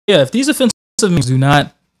Yeah, if these offensive memes do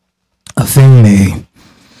not offend me,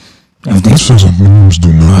 if these offensive memes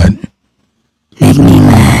do not make me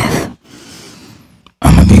laugh,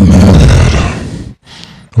 I'm gonna be mad.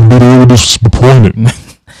 I'm gonna be really disappointed. I'm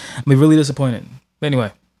be really disappointed. But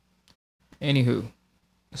anyway, anywho,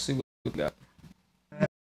 let's see what we got.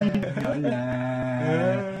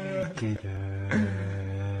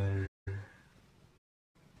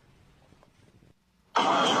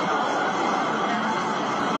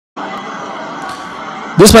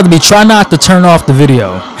 This is about to be try not to turn off the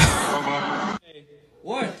video. Hey,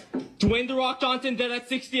 what? Dwayne The Rock Johnson dead at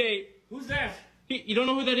 68. Who's that? You don't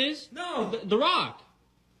know who that is? No. The Rock.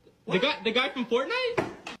 What? The guy from Fortnite?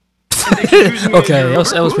 Okay, that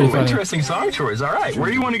was pretty funny. Interesting song choice. All right, where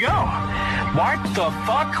do you want to go? What the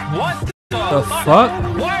fuck? What the fuck?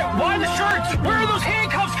 Why the shirts? Where are those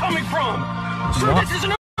handcuffs coming from? Sir, this is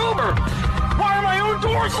an Uber. Why are my own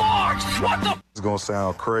doors locked? What the? It's gonna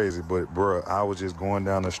sound crazy, but bruh, I was just going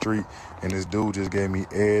down the street and this dude just gave me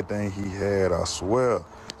everything he had. I swear,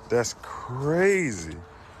 that's crazy.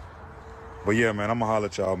 But yeah, man, I'ma holler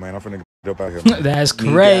at y'all, man. I'm finna get up out here. That's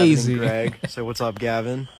crazy. Greg. So what's up,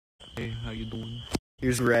 Gavin? Hey, how you doing?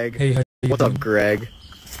 Here's Greg. Hey, what's up, Greg?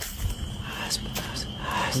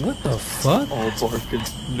 What the fuck? All barking,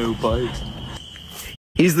 no bite.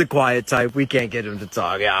 He's the quiet type. We can't get him to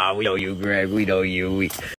talk. Ah, we know you, Greg. We know you. We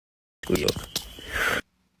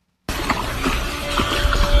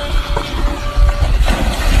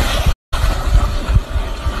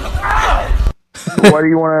Why do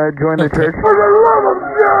you want to join the church? For the love of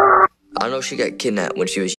God! I know she got kidnapped when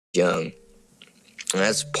she was young. And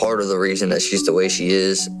that's part of the reason that she's the way she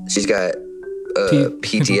is. She's got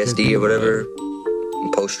PTSD or whatever.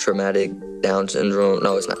 Post-traumatic Down syndrome.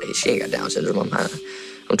 No, it's not. She ain't got Down syndrome.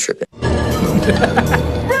 I'm tripping.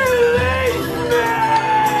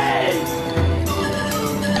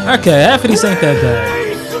 Okay, half of these ain't that bad.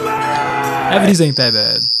 Half of these ain't that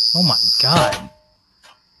bad. Oh my god.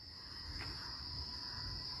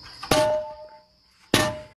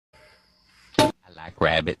 I like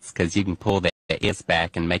rabbits because you can pull their ears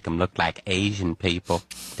back and make them look like Asian people.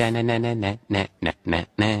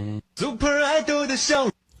 Da-na-na-na-na-na-na-na. Super Idol the show.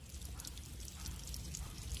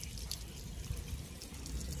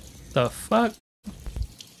 The fuck?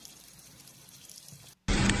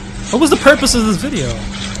 What was the purpose of this video?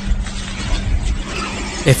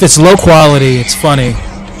 If it's low quality, it's funny.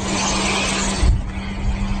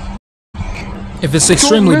 If it's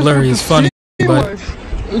extremely blurry, it's funny, but...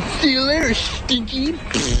 See you later, stinky.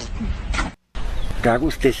 Qué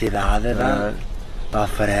agusticidad, ¿verdad? Está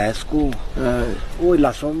fresco. Uy,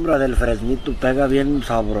 la sombra del fresnito pega bien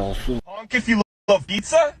sabroso. Honk if you love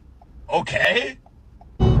pizza? Okay.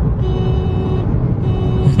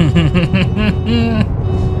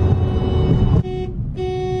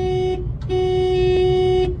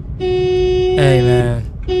 Hey, man.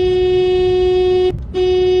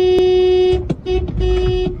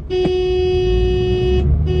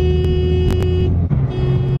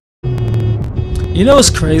 You know what's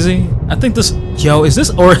crazy? I think this... Yo, is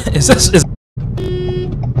this... Or is this... Is...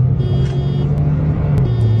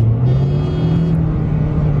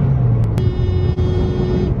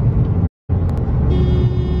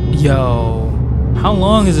 Yo. How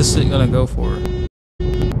long is this shit gonna go for?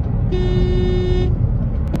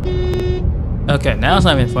 Okay, now it's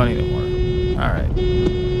not even funny anymore. Alright.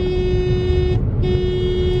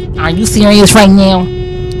 Are you serious right now? Are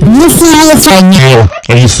you serious right now?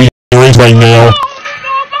 Are you serious right now?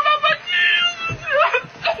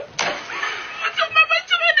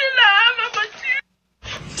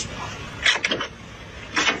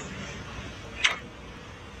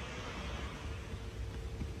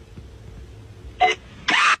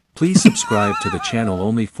 Please subscribe to the channel.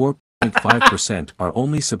 Only 4.5% are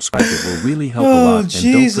only subscribed. It will really help a lot.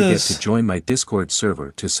 And don't forget to join my Discord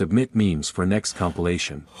server to submit memes for next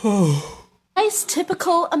compilation. Nice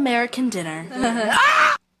typical American dinner.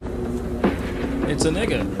 It's a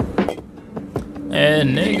nigga. A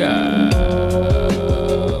nigga.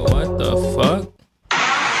 What the fuck?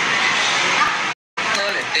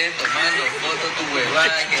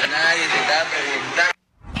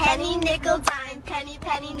 Penny, nickel, dime, penny,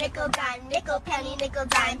 penny, nickel, dime, nickel, penny, nickel,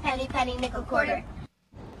 dime, penny, penny, nickel, quarter.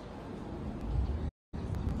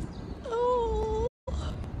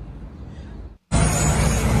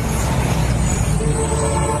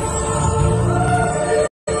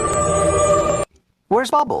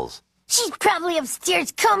 Where's Bubbles? She's probably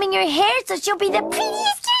upstairs combing her hair so she'll be the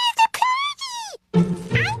prettiest girl at the party.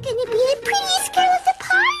 I'm gonna be the prettiest girl at the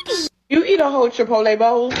party. You eat a whole Chipotle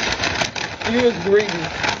bowl? You're greedy.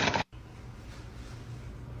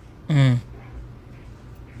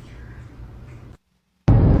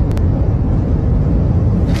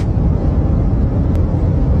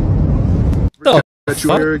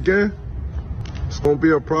 you here again, it's gonna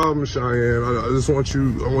be a problem, Cheyenne. I just want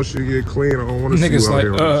you. I want you to get clean. I don't want to see you out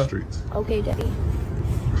here on the streets. Okay, Daddy.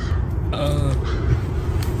 No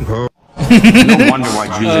wonder why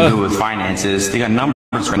Jews are good with finances. They got numbers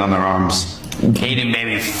written on their arms. Kaden,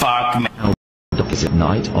 baby, fuck me. Is at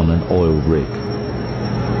night on an oil rig.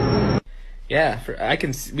 Yeah,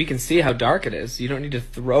 we can see how dark it is. You don't need to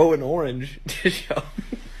throw an orange to show.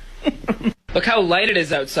 Look how light it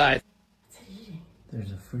is outside.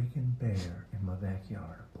 There's a freaking bear in my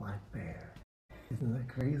backyard, a black bear. Isn't that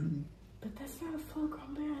crazy? But that's not a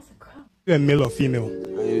full-grown bear, it's a cub. You're a male or female?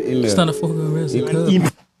 It's not a full-grown bear, it's a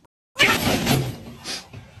cub.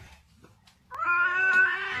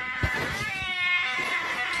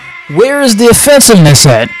 Where is the offensiveness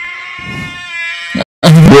at? You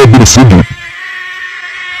have been offended.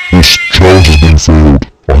 This charge has been failed.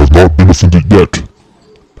 I have not been offended yet.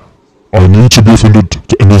 I need to be offended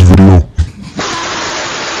to end this video.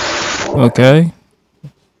 Okay.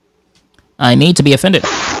 I need to be offended.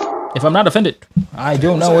 If I'm not offended, I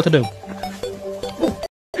don't know what to do.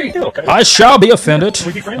 I shall be offended,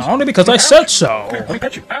 only because I said so. Let me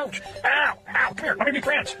pet you. Ouch. Ow. Ow. Come here. Let me be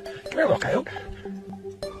friends. Come here, little coyote.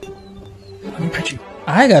 Let me pet you.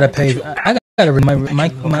 I gotta pay. I gotta read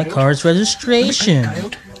my car's registration.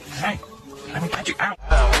 Hey, let me pet you. Ow.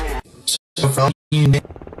 So for all you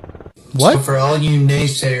what? So for all you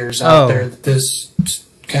naysayers out there, this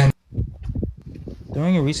kind.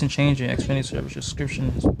 During a recent change in Xfinity service, your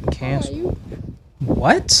subscription has been canceled.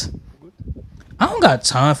 What? I don't got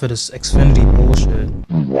time for this Xfinity bullshit.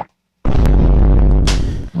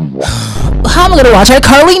 How am I gonna watch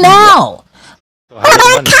iCarly now? What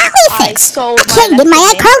about iCarly fix? I can't get my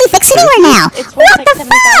iCarly fix anywhere now. What the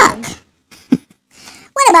fuck?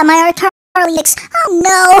 What about my iCarly fix? Oh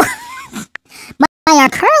no. My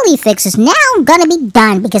iCarly fix is now gonna be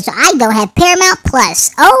done because I don't have Paramount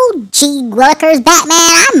Plus. Oh gee willikers,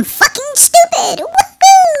 Batman, I'm fucking stupid.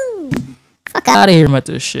 Woohoo! Fuck out of here with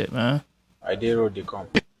this shit, man. I did or decom.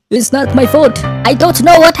 It's not my fault. I don't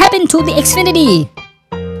know what happened to the Xfinity.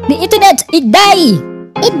 The internet, it died.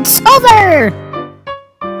 It's over.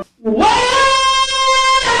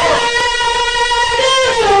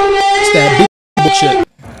 It's that beetle bullshit.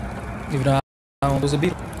 Even though I don't know it was a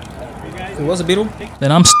beetle. If it was a beetle,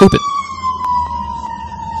 then I'm stupid.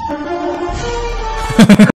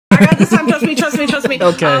 I got this time. Trust me. Trust me. Trust me.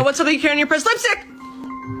 Okay. What's something you carry on your purse? Lipstick.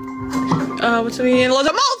 What's something in loads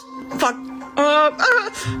of mold? Fuck.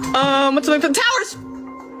 What's something for the towers?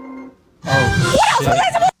 Oh shit.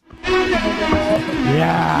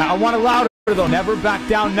 Yeah, I want it louder though. Never back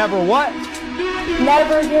down, never what?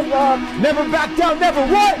 Never give up. Never back down, never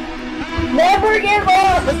what? Never give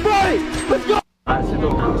up. Let's party! Let's go!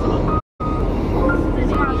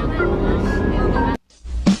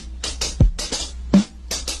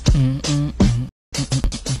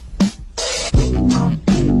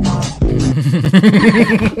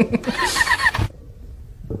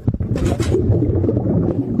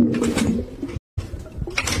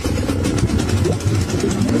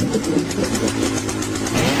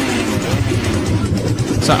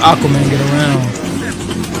 That's how Aquaman get around.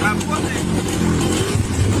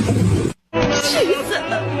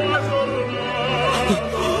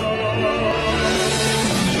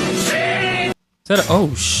 Is that a,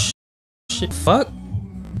 oh shit, fuck?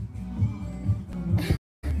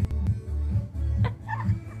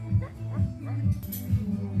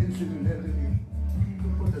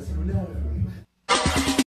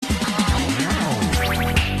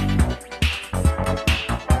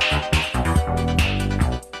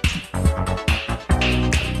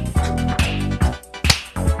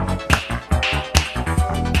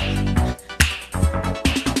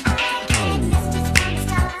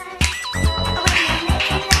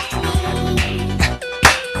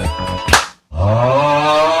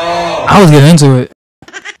 I was getting into it.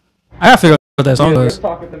 I gotta figure out what that song is.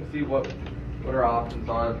 Talk with them, see what our options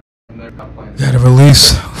are, and they're not playing. Gotta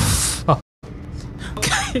release.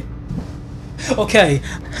 Okay. Okay.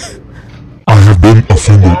 I have been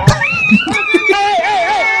offended.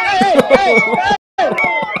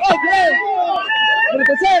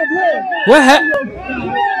 What happened?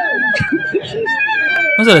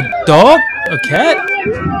 Was it a dog? A cat?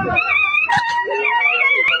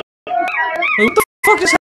 Wait, what the fuck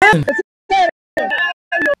just happened?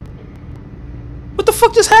 What the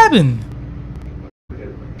fuck just happened?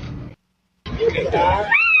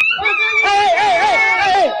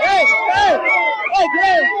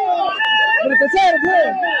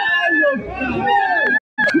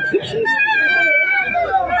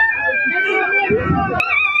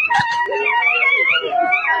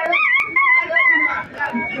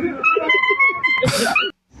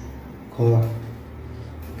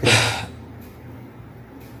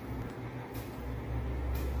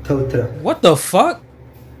 outra. What the fuck?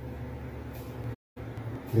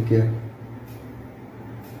 De quê?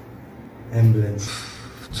 Ambulance.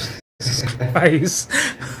 Christ.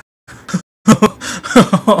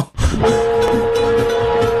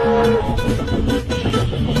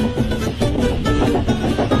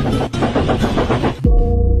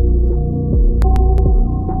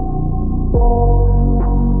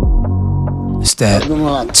 It's that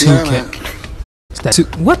 2K. It's that 2.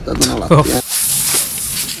 What the fuck?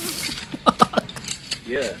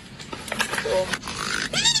 Yeah.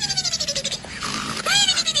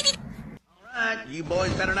 Alright, you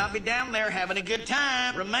boys better not be down there having a good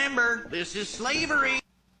time. Remember, this is slavery.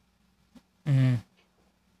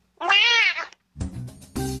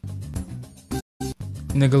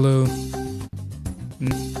 Niggaloo.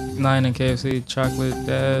 9 and KFC. Chocolate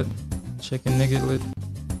Dad. Chicken Nigget.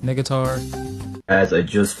 Niggatar. As I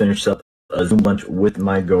just finished up a Zoom lunch with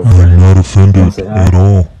my I'm girlfriend. not offended at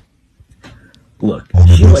all. Look,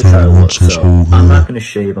 she likes how I look, so I'm not gonna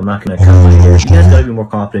shave, I'm not gonna cut my hair. You guys gotta be more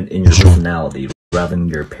confident in your personality rather than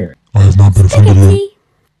your appearance. I have not been offended at all.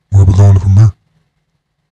 Where are we going from here?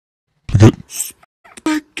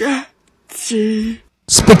 Spaghetti.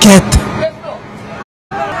 Spaghetti.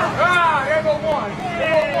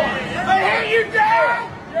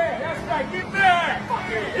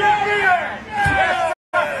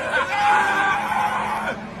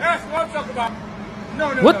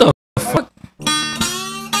 What the fuck?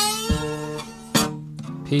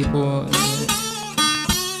 People.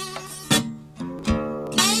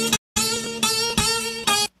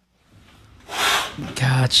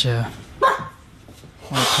 Gotcha.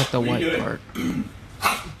 I'll cut the white part.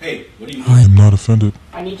 Hey, what are you doing? I am not offended.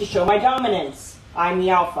 I need to show my dominance. I'm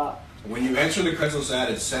the alpha. When you answered the Craigslist ad,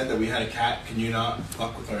 it said that we had a cat. Can you not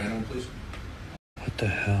fuck with our animal, please? What the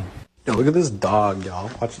hell? Yo, look at this dog, y'all.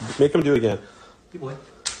 Watch, make him do it again. Hey, boy.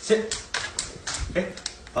 Sit. Okay.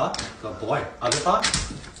 Paw. Good boy. Other paw.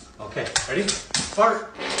 Okay. Ready? Fart.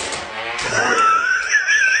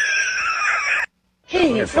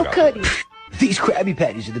 Hey, it's so cutty. These Krabby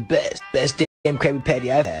Patties are the best. Best damn Krabby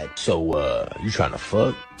Patty I've had. So, you trying to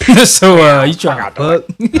fuck? So, you trying to fuck?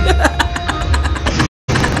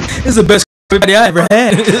 This is the best Krabby Patty I ever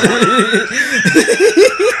had.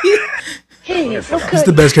 Hey, it's so cutty. This is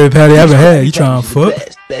the best Krabby Patty I ever had. You trying to fuck?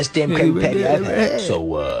 Best damn Krabby Patty I've had. So,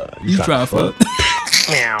 you trying to fuck?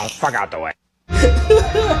 Meow. Fuck out the way.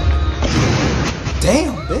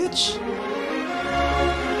 Damn, bitch.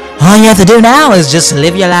 All you have to do now is just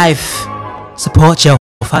live your life. Support your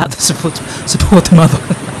father. Support the mother.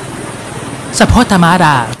 Support the mother.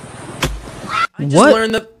 I just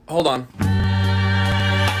learned that. Hold on.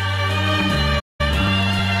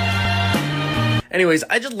 Anyways,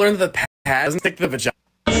 I just learned that the pad doesn't stick to the vagina.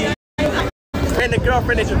 Rent a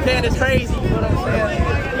girlfriend in Japan is crazy. You know what I'm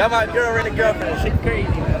saying? Got my girl rent a girlfriend. Shit crazy,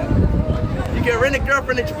 man. You can rent a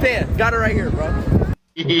girlfriend in Japan. Got her right here, bro.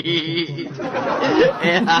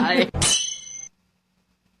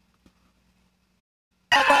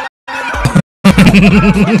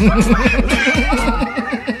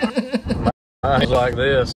 Mine's like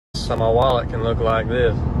this, so my wallet can look like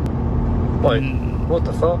this. Wait, what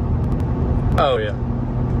the fuck? Oh yeah.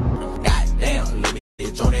 Goddamn, little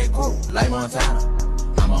bitch on that group, like Montana.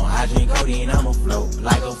 I'm on high drink codeine, I'm a float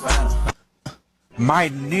like a final. My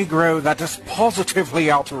Negro, that is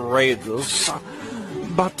positively outrageous.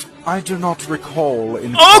 But I do not recall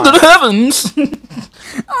in Oh, good heavens!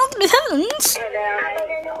 Oh, good heavens!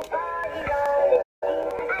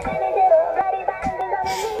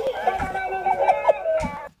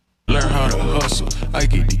 Learn how to hustle. I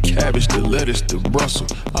get the cabbage, the lettuce, the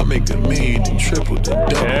Brussels. I make a million and triple the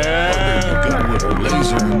double. I make a gun with a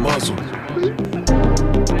laser and muzzle.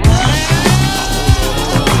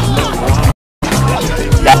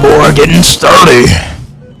 That boy getting sturdy.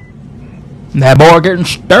 That boy getting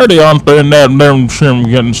sturdy on putting that damn shit,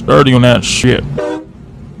 getting sturdy on that shit.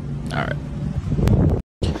 Alright.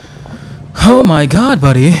 Oh my god,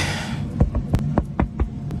 buddy.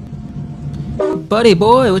 Buddy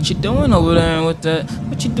boy, what you doing over there with that?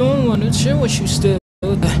 What you doing with that shit? What you still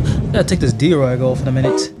gotta take this D-rag off in a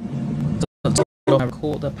minute.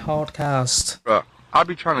 Record the podcast. Bruh, I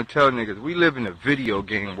be trying to tell niggas, we live in a video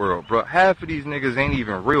game world, bruh. Half of these niggas ain't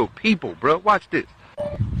even real people, bruh. Watch this.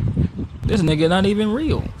 This nigga not even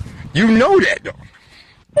real. You know that, though.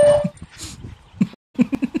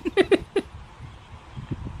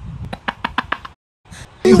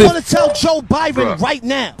 You want to tell Joe Biden right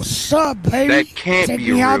now? What's up, baby? That can't Take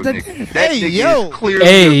be me a out real the nigga. That Hey, nigga yo. is clearly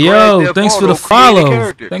Hey, a yo, Grand Theft thanks for the Auto created follow.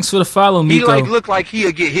 character. Thanks for the follow, He Miko. like look like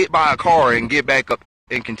he'll get hit by a car and get back up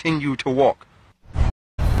and continue to walk.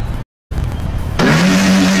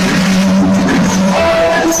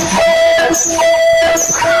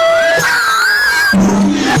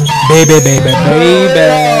 baby, baby, baby.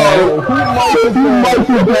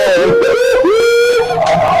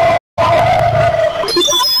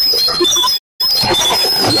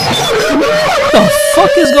 What the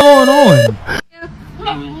fuck is going on?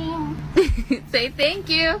 Say thank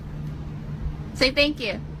you. Say thank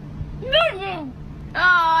you. Oh,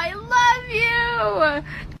 I love you.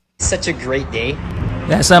 Such a great day.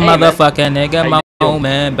 That's a motherfucking nigga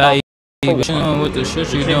moment, baby. With the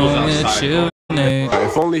shit you doing with you.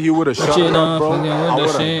 If only he would have shut it up, bro, I would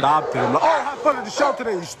have adopted him. Like, oh, have fun at the show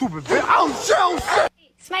today, you stupid bitch. Oh, Chelsea!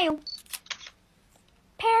 Smile.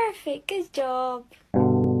 Perfect. Good job.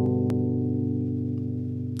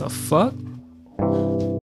 The fuck?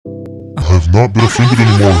 I have not been offended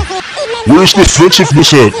anymore. Where's the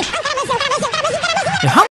offensiveness at? Yeah,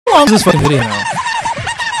 how long is this fucking video now?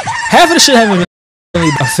 Half of the shit haven't been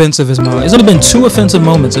really offensive as much. It's only been 2 offensive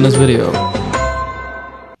moments in this video.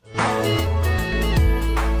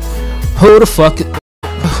 Who the fuck? Fuck.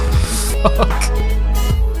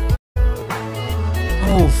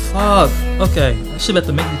 Oh fuck. Okay, that shit about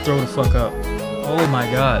to make me throw the fuck up. Oh my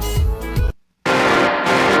god.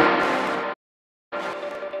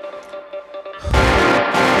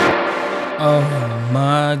 Oh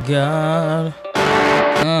my god.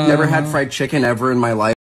 Never had fried chicken ever in my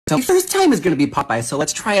life. So my first time is gonna be Popeye, so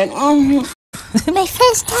let's try it. My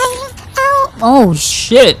first time. Oh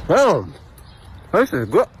shit. This is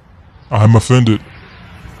good. I'm offended.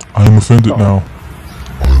 I am offended now.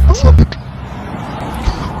 I am offended.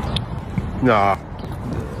 Nah.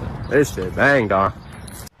 This shit bang, dog.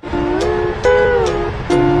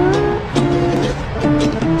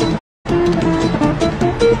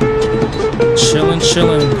 Chillin',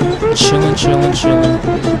 chillin', chillin', chillin', chillin'.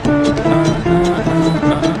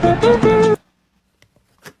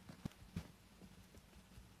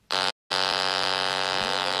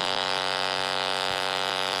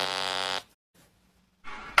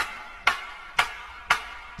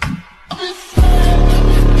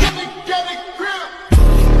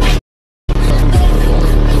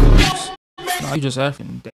 No, you just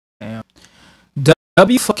effing damn.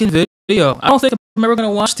 W fucking video. I don't think I'm ever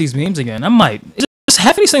gonna watch these memes again. I might. It's just,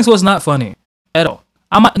 half of these things was not funny at all.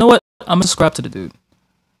 I might. You know what? I'm gonna subscribe to the dude.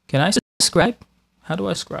 Can I subscribe? How do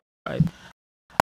I subscribe?